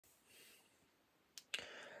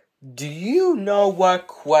Do you know what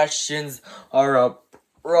questions are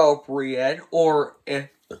appropriate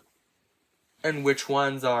and which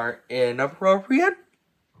ones are inappropriate?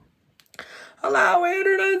 Allow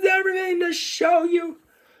Internet everything to show you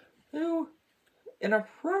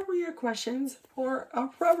inappropriate questions or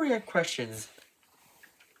appropriate questions.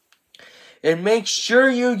 And make sure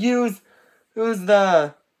you use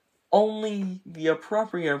only the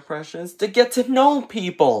appropriate questions to get to know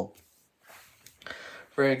people.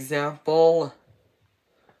 For example,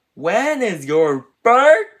 when is your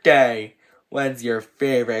birthday? When's your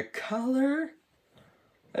favorite color?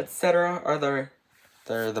 Etc.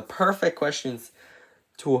 They're the perfect questions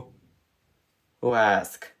to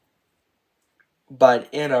ask. But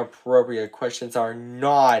inappropriate questions are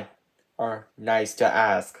nice to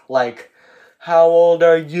ask. Like, how old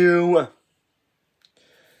are you?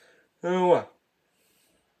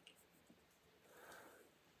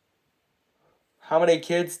 How many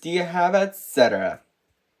kids do you have, etc.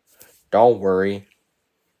 Don't worry.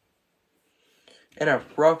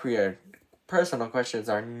 Inappropriate personal questions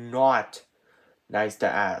are not nice to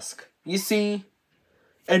ask. You see?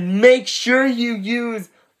 And make sure you use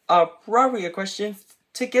appropriate questions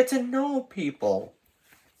to get to know people.